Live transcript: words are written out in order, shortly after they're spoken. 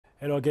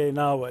Hello again.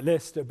 Now,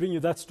 let's bring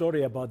you that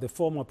story about the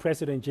former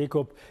President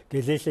Jacob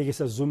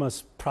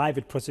Zuma's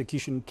private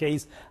prosecution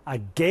case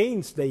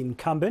against the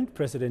incumbent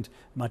President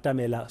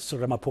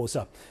Cyril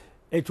Ramaphosa.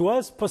 It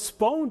was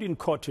postponed in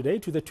court today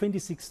to the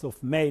 26th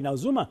of May. Now,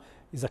 Zuma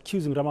is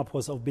accusing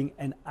Ramaphosa of being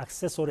an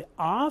accessory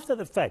after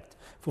the fact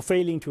for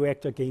failing to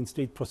act against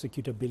State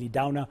Prosecutor Billy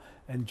Downer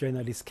and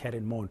journalist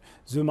Karyn Maughan.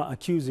 Zuma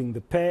accusing the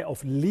pair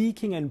of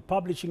leaking and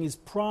publishing his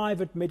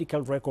private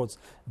medical records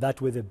that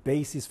were the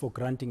basis for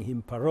granting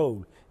him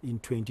parole in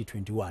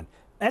 2021.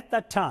 At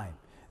that time,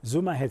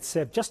 Zuma had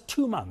served just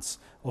 2 months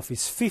of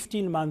his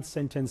 15-month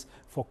sentence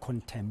for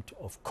contempt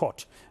of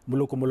court.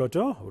 Moloko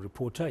Moloto, a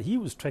reporter, he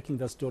was tracking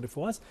that story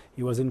for us.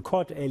 He was in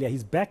court earlier.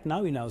 He's back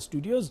now in our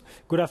studios.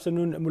 Good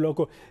afternoon,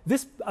 Moloko.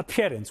 This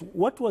appearance,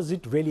 what was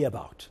it really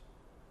about?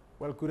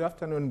 Well, good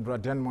afternoon,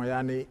 President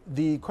Moyane.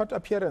 The court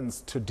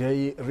appearance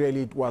today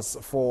really was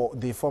for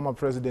the former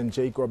President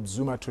Jacob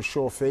Zuma to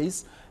show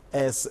face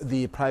as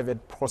the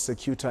private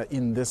prosecutor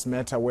in this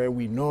matter, where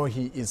we know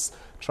he is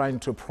trying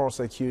to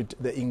prosecute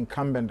the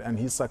incumbent and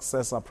his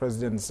successor,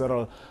 President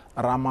Cyril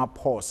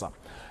Ramaphosa.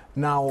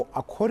 Now,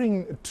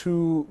 according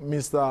to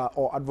Mr.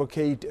 or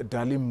Advocate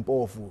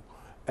Dalimpofu,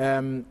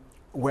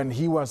 when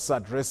he was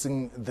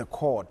addressing the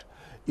court,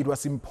 it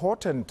was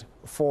important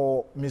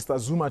for Mr.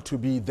 Zuma to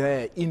be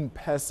there in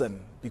person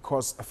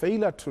because a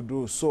failure to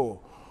do so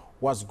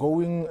was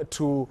going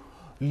to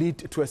lead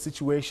to a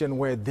situation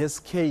where this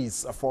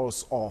case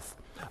falls off.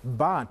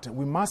 But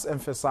we must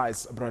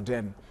emphasize,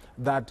 Braden,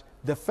 that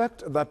the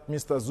fact that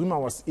Mr. Zuma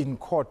was in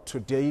court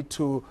today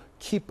to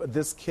keep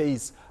this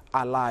case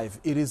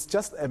alive, it is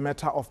just a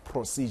matter of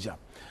procedure.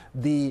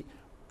 The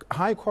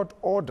High Court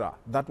order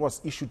that was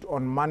issued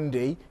on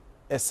Monday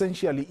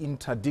essentially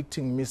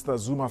interdicting Mr.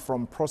 Zuma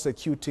from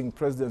prosecuting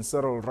President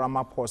Cyril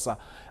Ramaphosa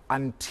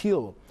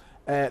until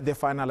the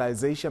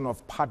finalization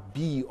of Part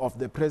B of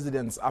the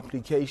President's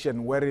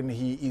application, wherein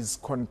he is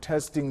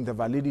contesting the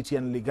validity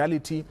and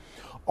legality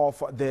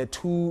of the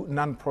 2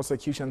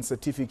 non-prosecution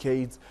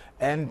certificates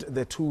and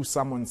the 2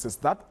 summonses.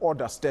 That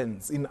order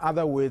stands. In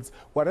other words,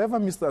 whatever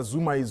Mr.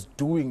 Zuma is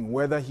doing,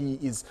 whether he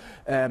is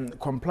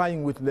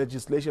complying with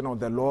legislation or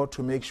the law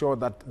to make sure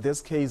that this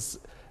case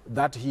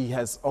that he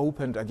has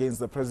opened against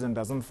the President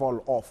doesn't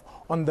fall off.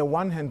 On the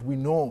one hand, we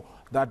know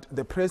that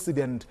the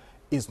President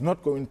is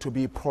not going to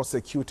be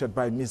prosecuted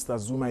by Mr.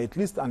 Zuma, at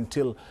least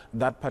until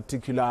that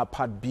particular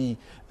Part B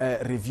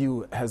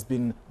review has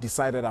been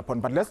decided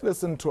upon. But let's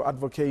listen to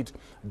Advocate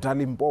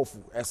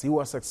Dalimpofu as he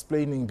was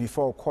explaining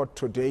before court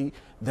today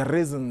the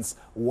reasons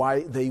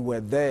why they were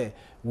there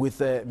with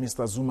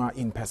Mr. Zuma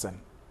in person.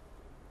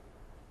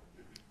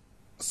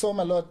 So,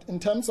 my lord, in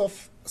terms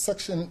of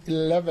Section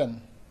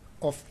 11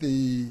 of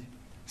the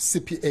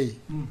CPA,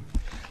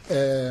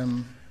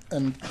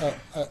 and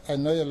I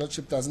know your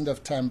lordship doesn't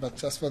have time, but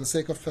just for the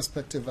sake of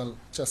perspective, I'll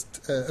just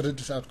read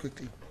it out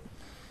quickly.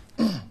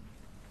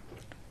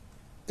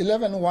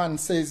 11.1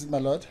 says, my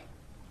lord,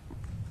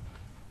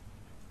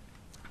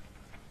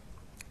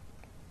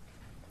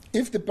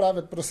 if the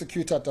private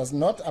prosecutor does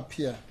not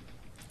appear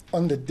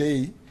on the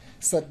day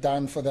set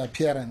down for the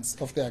appearance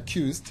of the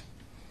accused,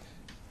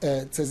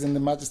 it says in the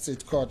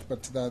magistrate court,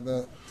 but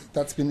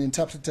that's been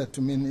interpreted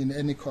to mean in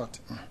any court,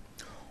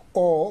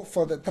 or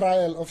for the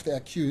trial of the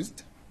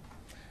accused,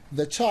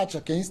 the charge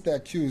against the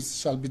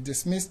accused shall be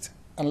dismissed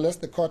unless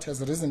the court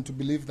has reason to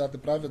believe that the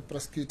private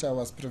prosecutor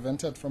was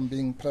prevented from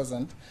being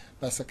present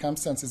by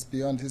circumstances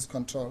beyond his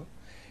control,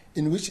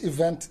 in which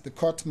event the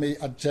court may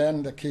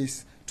adjourn the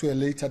case to a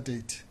later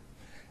date.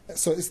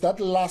 So it's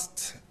that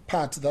last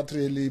part that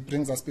really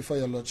brings us before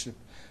your lordship,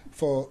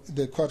 for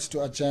the court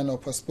to adjourn or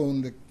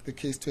postpone the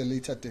case to a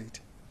later date.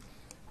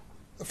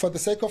 For the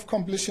sake of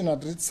completion,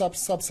 I'd read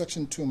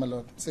subsection 2, my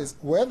lord. It says,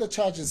 where the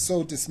charge is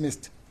so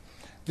dismissed,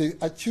 the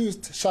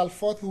accused shall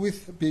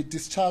forthwith be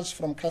discharged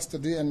from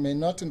custody and may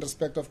not in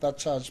respect of that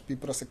charge be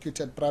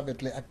prosecuted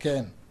privately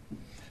again.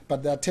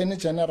 But the Attorney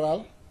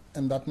General,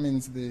 and that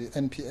means the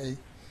NPA,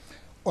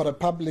 or a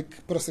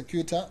public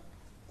prosecutor,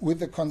 with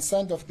the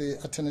consent of the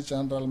Attorney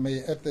General,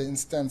 may, at the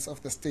instance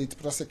of the state,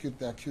 prosecute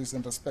the accused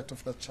in respect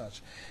of that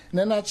charge. In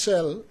a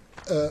nutshell,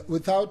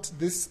 without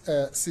this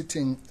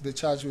sitting, the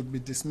charge would be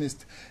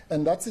dismissed.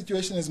 And that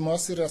situation is more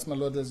serious, my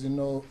lord, as you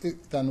know,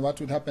 than what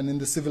would happen in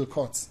the civil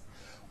courts,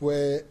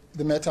 where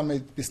the matter may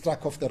be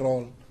struck off the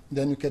roll,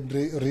 then you can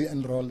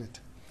re-enroll it.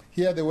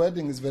 Here the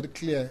wording is very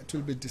clear, it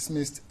will be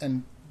dismissed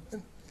and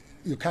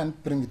you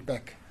can't bring it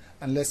back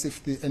unless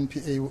if the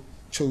NPA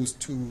chose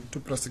to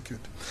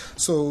prosecute.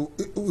 So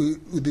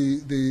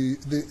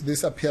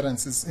this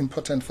appearance is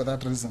important for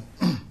that reason.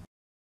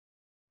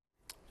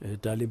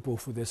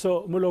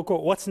 So,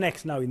 Moloko, what's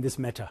next now in this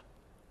matter?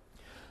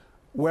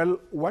 Well,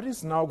 what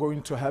is now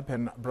going to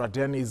happen,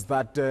 Braden, is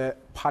that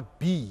Part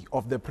B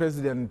of the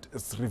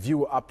President's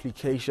review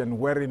application,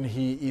 wherein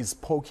he is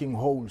poking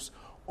holes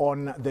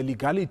on the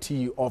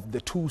legality of the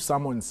 2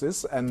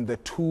 summonses and the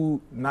 2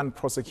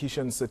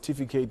 non-prosecution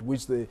certificate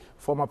which the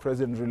former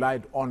President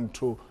relied on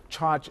to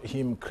charge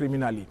him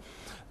criminally.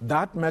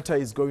 That matter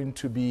is going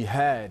to be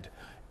heard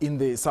in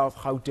the South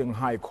Gauteng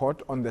High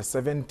Court on the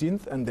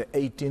 17th and the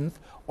 18th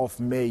of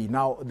May.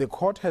 Now, the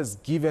court has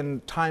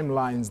given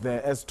timelines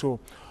there as to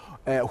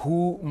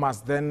who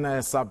must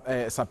then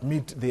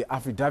submit the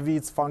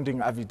affidavits,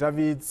 founding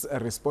affidavits,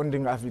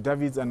 responding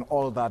affidavits and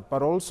all that.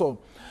 But also,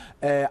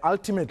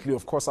 ultimately,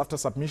 of course, after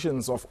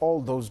submissions of all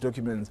those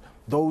documents,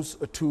 those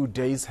 2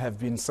 days have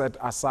been set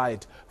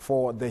aside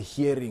for the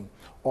hearing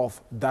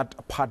of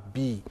that Part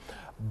B.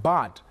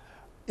 But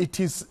it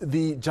is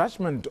the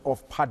judgment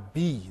of Part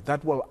B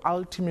that will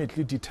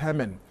ultimately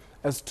determine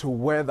as to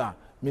whether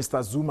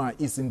Mr. Zuma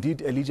is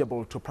indeed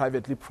eligible to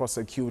privately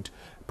prosecute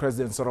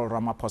President Cyril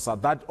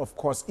Ramaphosa. That, of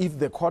course, if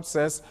the court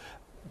says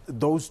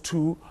those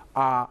two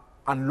are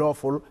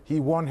unlawful,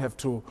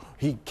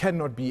 he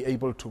cannot be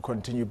able to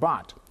continue.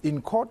 But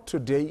in court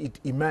today,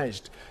 it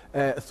emerged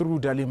through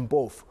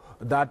Dalimbof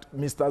that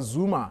Mr.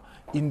 Zuma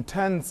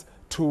intends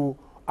to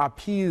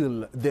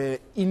appeal the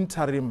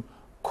interim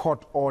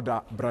court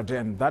order,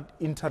 Braden, that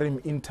interim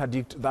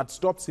interdict that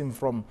stops him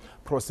from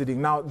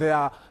proceeding. Now, there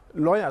are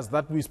lawyers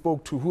that we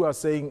spoke to who are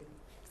saying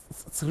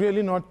it's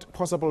really not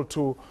possible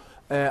to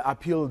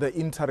appeal the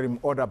interim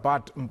order,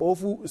 but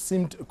Mbofu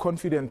seemed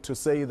confident to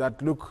say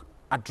that, look,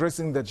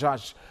 addressing the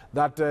judge,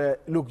 that,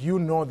 look, you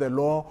know the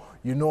law,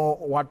 you know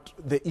what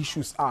the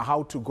issues are,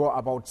 how to go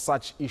about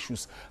such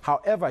issues.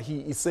 However, he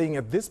is saying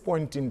at this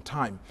point in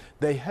time,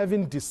 they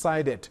haven't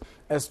decided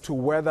as to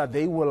whether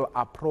they will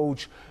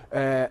approach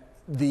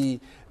the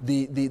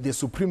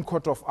Supreme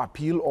Court of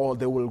Appeal or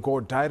they will go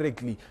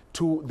directly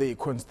to the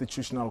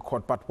Constitutional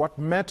Court. But what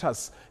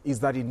matters is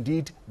that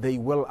indeed they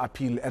will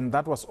appeal, and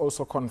that was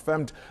also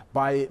confirmed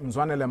by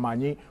Mzwanele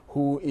Manyi,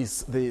 who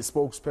is the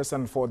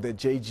spokesperson for the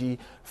JG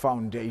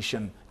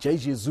Foundation,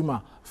 JG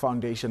Zuma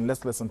Foundation.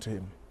 Let's listen to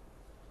him.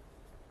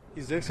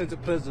 His Excellency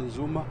President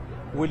Zuma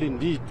will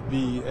indeed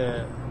be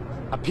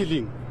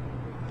appealing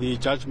the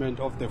judgment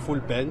of the full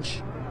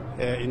bench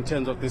in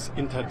terms of this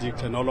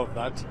interdict and all of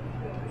that.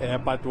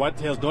 But what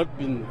has not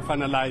been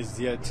finalized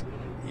yet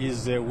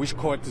is which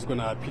court is going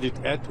to appeal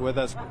it at,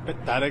 whether it's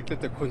directly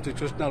at the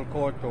Constitutional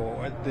Court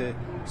or at the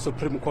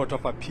Supreme Court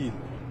of Appeal.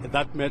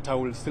 That matter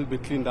will still be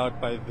cleaned out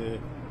by the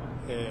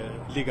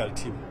legal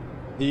team.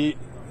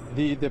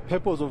 The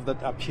purpose of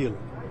that appeal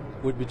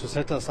would be to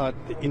set aside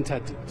the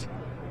interdict.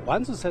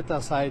 Once you set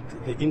aside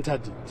the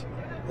interdict,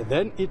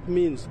 then it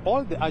means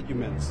all the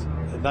arguments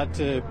that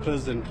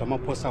President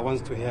Ramaphosa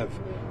wants to have,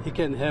 he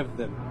can have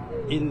them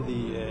in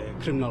the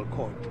criminal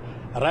court.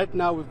 Right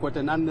now we've got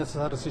an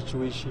unnecessary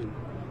situation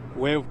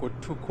where we've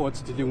got two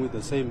courts dealing with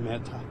the same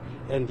matter,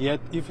 and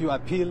yet if you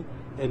appeal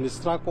and it's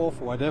struck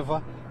off or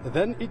whatever,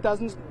 then it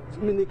doesn't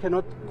mean he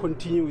cannot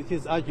continue with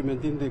his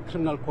argument in the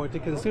criminal court. He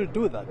can still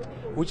do that,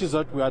 which is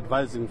what we're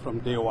advising from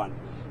day one,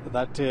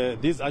 that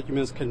these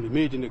arguments can be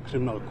made in the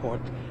criminal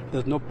court.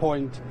 There's no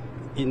point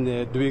in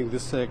doing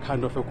this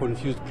kind of a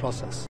confused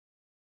process.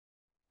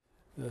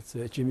 That's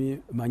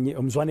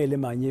Mzwanele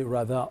Manyi,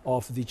 rather,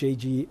 of the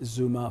JG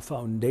Zuma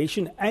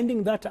Foundation,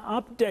 ending that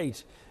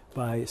update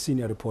by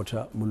senior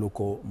reporter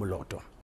Moloko Moloto.